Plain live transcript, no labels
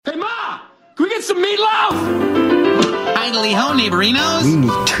some meatloaf? Idly ho, neighborinos. We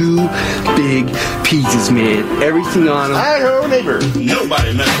need 2 big pizzas, man. Everything on them. Hi-ho, neighbor.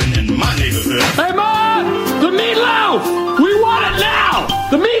 Nobody messing in my neighborhood. Hey, Mom! The meatloaf! We want it now!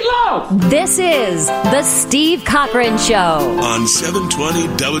 The meatloaf! This is The Steve Cochran Show. On 720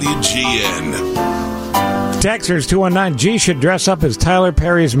 WGN. Texters 219, G should dress up as Tyler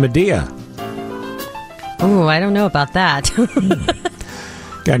Perry's Medea. Ooh, I don't know about that.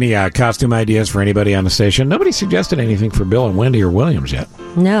 Got any costume ideas for anybody on the station? Nobody suggested anything for Bill and Wendy or Williams yet.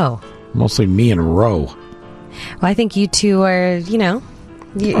 No. Mostly me and Ro. Well, I think you two are,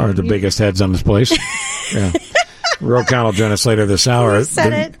 are the biggest heads on this place. Yeah. Ro Khan will join us later this hour.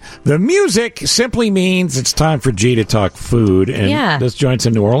 The music simply means it's time for G to talk food. And this joint's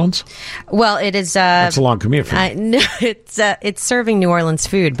in New Orleans? Well, it is... That's a long commute for me. No, it's serving New Orleans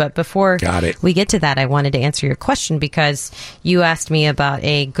food. But before we get to that, I wanted to answer your question because you asked me about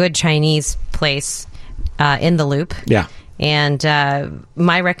a good Chinese place in the Loop. Yeah. And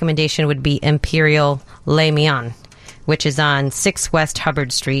my recommendation would be Imperial Le Mian, which is on 6 West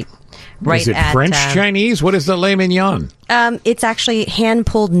Hubbard Street. Right is it at, French Chinese? What is the Le Mignon? It's actually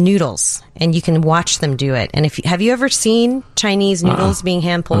hand-pulled noodles, and you can watch them do it. And have you ever seen Chinese noodles being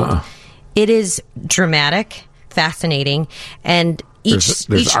hand-pulled? It is dramatic, fascinating, and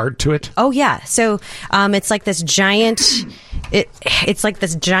there's art to it. Oh yeah, so it's like this giant. It's like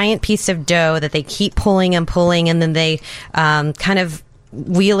this giant piece of dough that they keep pulling and pulling, and then they kind of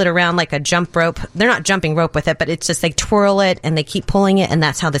wheel it around like a jump rope. They're not jumping rope with it, but it's just they twirl it and they keep pulling it, and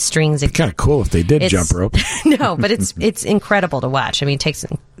that's how the strings. It's kind of cool if they did jump rope. No, but it's incredible to watch. I mean, it takes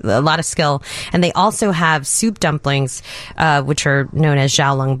a lot of skill, and they also have soup dumplings, which are known as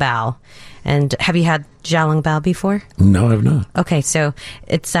xiaolong bao. And have you had xiaolong bao before? No, I've not. Okay, so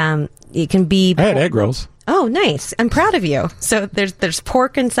it's it can be. I had egg rolls. Oh, nice. I'm proud of you. So there's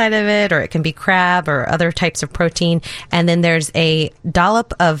pork inside of it, or it can be crab or other types of protein. And then there's a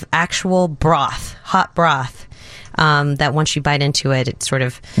dollop of actual broth, hot broth, that once you bite into it, it sort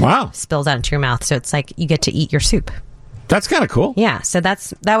of spills out into your mouth. So it's like you get to eat your soup. That's kind of cool. Yeah, so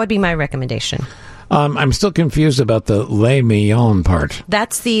that would be my recommendation. I'm still confused about the Le Mignon part.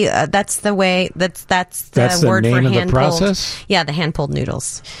 That's the way that's the word name for of hand the process? Yeah, the hand pulled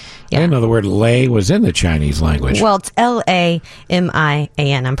noodles. Yeah. I didn't know the word lei was in the Chinese language. Well, it's Lamian.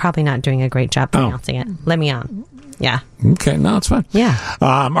 I'm probably not doing a great job pronouncing it. Le Mian. Yeah. Okay, no, it's fine. Yeah.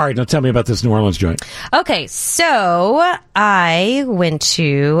 All right, now tell me about this New Orleans joint. Okay, so I went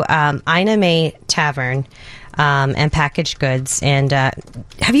to Ina May Tavern and Packaged Goods. And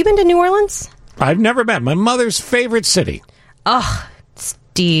have you been to New Orleans? I've never been. My mother's favorite city. Oh,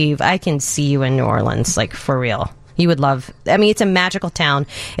 Steve, I can see you in New Orleans, like for real. You would love. I mean, it's a magical town.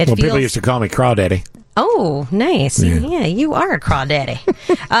 People used to call me Crawdaddy. Oh, nice. Yeah, you are a crawdaddy.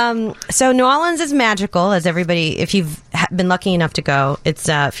 So New Orleans is magical, as everybody, if you've been lucky enough to go, it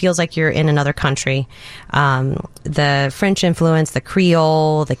feels like you're in another country. The French influence, the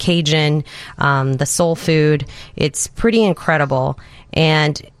Creole, the Cajun, the soul food, it's pretty incredible.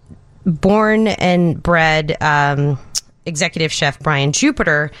 And born and bred executive chef Brian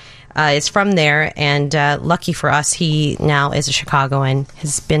Jupiter is from there, and lucky for us, he now is a Chicagoan,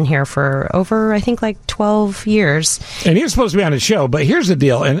 has been here for over, I think, like 12 years. And he was supposed to be on the show, but here's the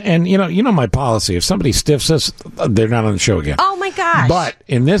deal, and you know my policy, if somebody stiffs us, they're not on the show again. Oh my gosh. But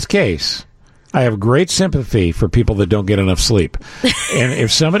in this case, I have great sympathy for people that don't get enough sleep. And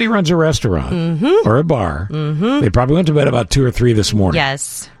if somebody runs a restaurant or a bar, they probably went to bed about 2 or 3 this morning.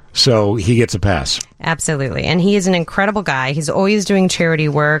 Yes. So he gets a pass. Absolutely. And he is an incredible guy. He's always doing charity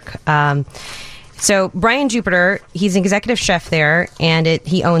work. So Brian Jupiter, he's an executive chef there, and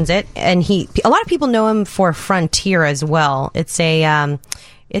he owns it. And a lot of people know him for Frontier as well. It's a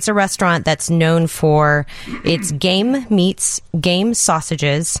restaurant that's known for its game meats, game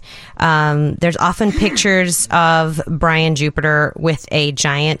sausages. There's often pictures of Brian Jupiter with a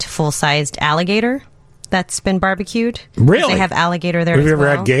giant full-sized alligator that's been barbecued. Really? They have alligator there as well. Have you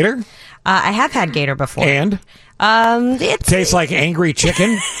ever had gator? I have had gator before. And? It tastes like angry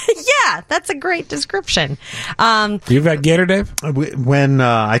chicken? Yeah, that's a great description. You've had gator, Dave? When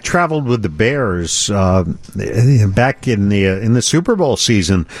I traveled with the Bears back in the Super Bowl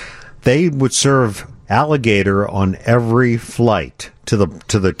season, they would serve alligator on every flight to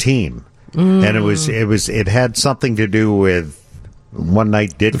the team. And it had something to do with one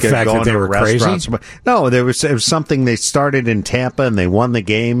night did get going to restaurants. Crazy? No, it was something they started in Tampa and they won the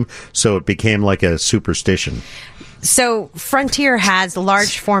game, so it became like a superstition. So Frontier has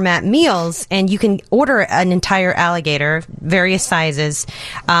large format meals, and you can order an entire alligator, various sizes,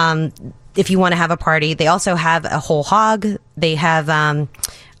 if you want to have a party. They also have a whole hog. They have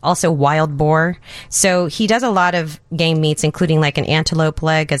also wild boar. So he does a lot of game meats, including like an antelope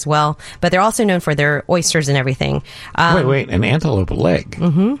leg as well. But they're also known for their oysters and everything. Wait, an antelope leg?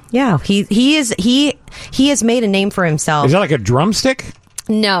 Mm-hmm. Yeah, he has made a name for himself. Is that like a drumstick?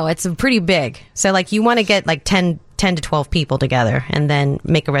 No, it's pretty big. So like you want to get like 10 to 12 people together and then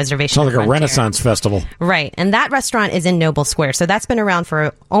make a reservation. Sounds like a Renaissance festival. Right. And that restaurant is in Noble Square. So that's been around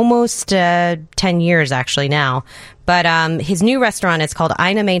for almost 10 years actually now. But his new restaurant is called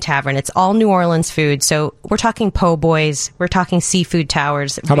Ina May Tavern. It's all New Orleans food. So we're talking po' boys. We're talking seafood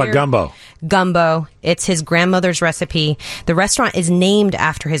towers. How about gumbo? Gumbo. It's his grandmother's recipe. The restaurant is named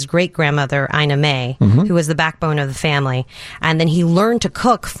after his great-grandmother, Ina May, who was the backbone of the family. And then he learned to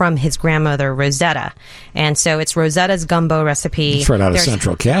cook from his grandmother, Rosetta. And so it's Rosetta's gumbo recipe. It's right out of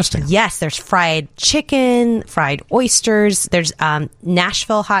Central Casting. Yes, there's fried chicken, fried oysters. There's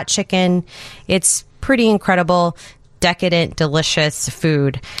Nashville hot chicken. It's pretty incredible, decadent, delicious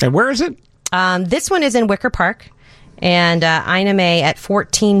food. And where is it? This one is in Wicker Park. And Ina May at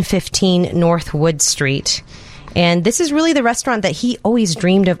 1415 North Wood Street. And this is really the restaurant that he always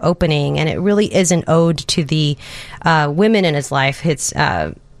dreamed of opening. And it really is an ode to the women in his life. It's,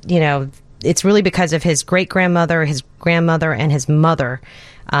 it's really because of his great-grandmother, his grandmother, and his mother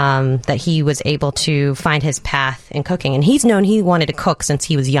that he was able to find his path in cooking. And he's known he wanted to cook since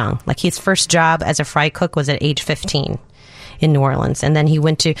he was young. Like his first job as a fry cook was at age 15. In New Orleans. And then he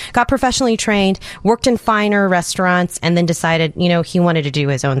got professionally trained, worked in finer restaurants, and then decided, he wanted to do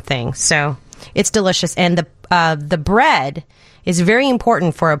his own thing. So it's delicious. And the bread is very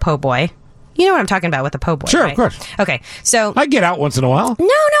important for a po' boy. You know what I'm talking about with a po' boy, Sure, right? Of course. Okay, so... I get out once in a while. No,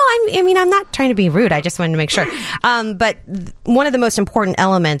 I'm not trying to be rude. I just wanted to make sure. But one of the most important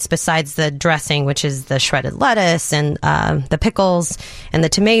elements besides the dressing, which is the shredded lettuce and the pickles and the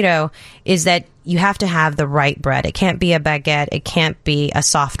tomato, is that you have to have the right bread. It can't be a baguette. It can't be a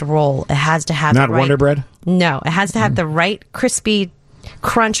soft roll. It has to have Not Wonder Bread? No, it has to have the right crispy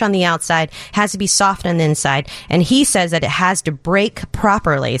crunch on the outside, has to be soft on the inside, and he says that it has to break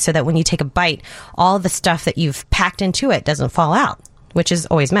properly so that when you take a bite, all the stuff that you've packed into it doesn't fall out, which is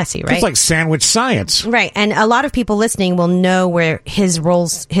always messy, right? It's like sandwich science. Right, and a lot of people listening will know where his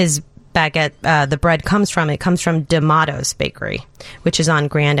baguette, the bread comes from. It comes from D'Amato's Bakery, which is on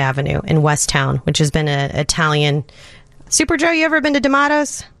Grand Avenue in Westtown, which has been an Italian... Super Joe, you ever been to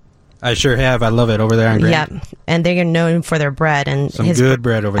D'Amato's? I sure have. I love it over there on Grand. Yep, and they are known for their bread and some good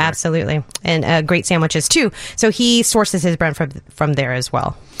bread over there. Absolutely, and great sandwiches too. So he sources his bread from there as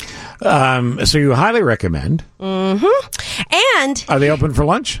well. So you highly recommend. Mm-hmm. And are they open for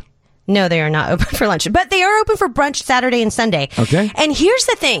lunch? No, they are not open for lunch, but they are open for brunch Saturday and Sunday. Okay. And here's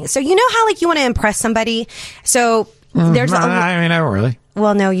the thing: so you know how you want to impress somebody, so there's. I don't really.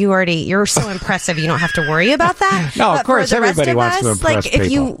 Well, no, you're so impressive. You don't have to worry about that. No, of course, everybody wants to impress people.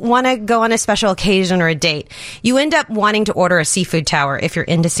 If you want to go on a special occasion or a date, you end up wanting to order a seafood tower if you're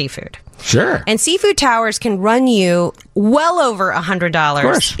into seafood. Sure. And seafood towers can run you well over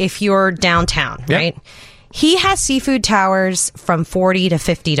 $100 if you're downtown, right? He has seafood towers from $40 to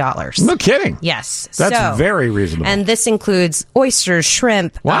 $50. No kidding. Yes. That's very reasonable. And this includes oysters,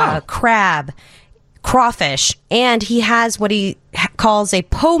 shrimp, crab, crawfish, and he has what he calls a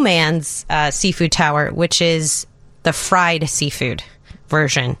po' man's seafood tower, which is the fried seafood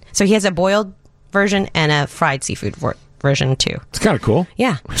version. So he has a boiled version and a fried seafood version too. It's kind of cool.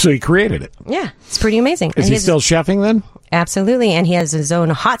 Yeah. So he created it. Yeah, it's pretty amazing. Is he still chefing then? Absolutely, and he has his own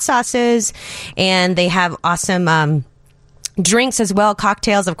hot sauces, and they have awesome drinks as well,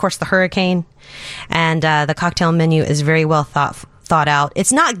 cocktails, of course, the Hurricane, and the cocktail menu is very well thought out.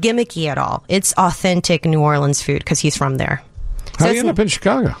 It's not gimmicky at all. It's authentic New Orleans food because he's from there. How did you end up in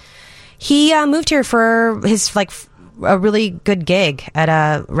Chicago? He moved here for his a really good gig at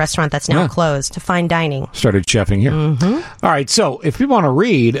a restaurant that's now closed, fine dining. Started chefing here. Mm-hmm. All right, so if you want to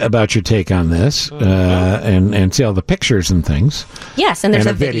read about your take on this and see all the pictures and things. Yes, and there's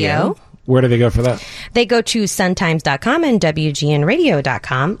a video. Where do they go for that? They go to suntimes.com and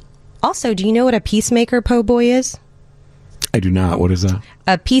wgnradio.com. Also, do you know what a peacemaker po' boy is? I do not. What is that?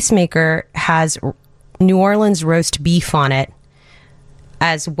 A peacemaker has New Orleans roast beef on it,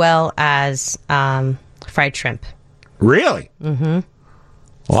 as well as fried shrimp. Really? Mm-hmm.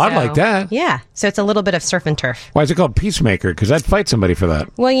 Well, I'd like that. Yeah. So it's a little bit of surf and turf. Why is it called Peacemaker? Because I'd fight somebody for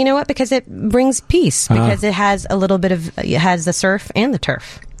that. Well, you know what? Because it brings peace. Because it has a little bit of... It has the surf and the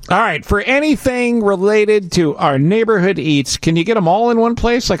turf. All right. For anything related to our neighborhood eats, can you get them all in one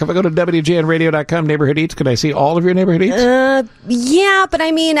place? Like if I go to WGNradio.com, neighborhood eats, could I see all of your neighborhood eats? Yeah, but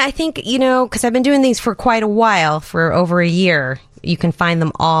I mean, I think, because I've been doing these for quite a while, for over a year. You can find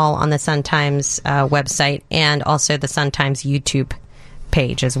them all on the Sun Times website and also the Sun Times YouTube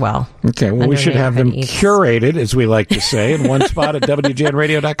page as well. Okay, well, we should have them curated, as we like to say, in one spot at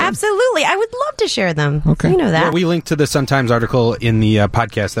WGNradio.com. Absolutely. I would love to share them. Okay. You know that. Well, we link to the Sun-Times article in the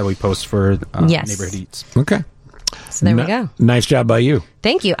podcast that we post for Neighborhood Eats. Okay. So there we go. Nice job by you.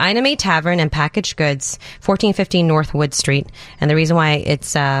 Thank you. Iname Tavern and Packaged Goods, 1415 North Wood Street. And the reason why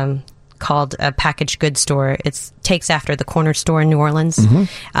it's called a packaged goods store, it takes after the corner store in New Orleans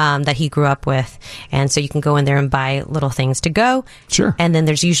that he grew up with. And so you can go in there and buy little things to go. Sure. And then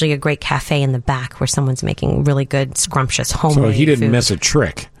there's usually a great cafe in the back where someone's making really good, scrumptious homemade So he didn't food. miss a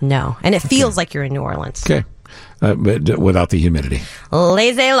trick. No. And it feels like you're in New Orleans. Okay. But without the humidity.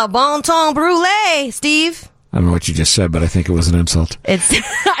 Laissez le bon temps brûler, Steve. I don't know what you just said, but I think it was an insult.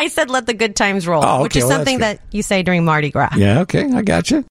 I said let the good times roll, okay, which is something that you say during Mardi Gras. Yeah, okay. I got you.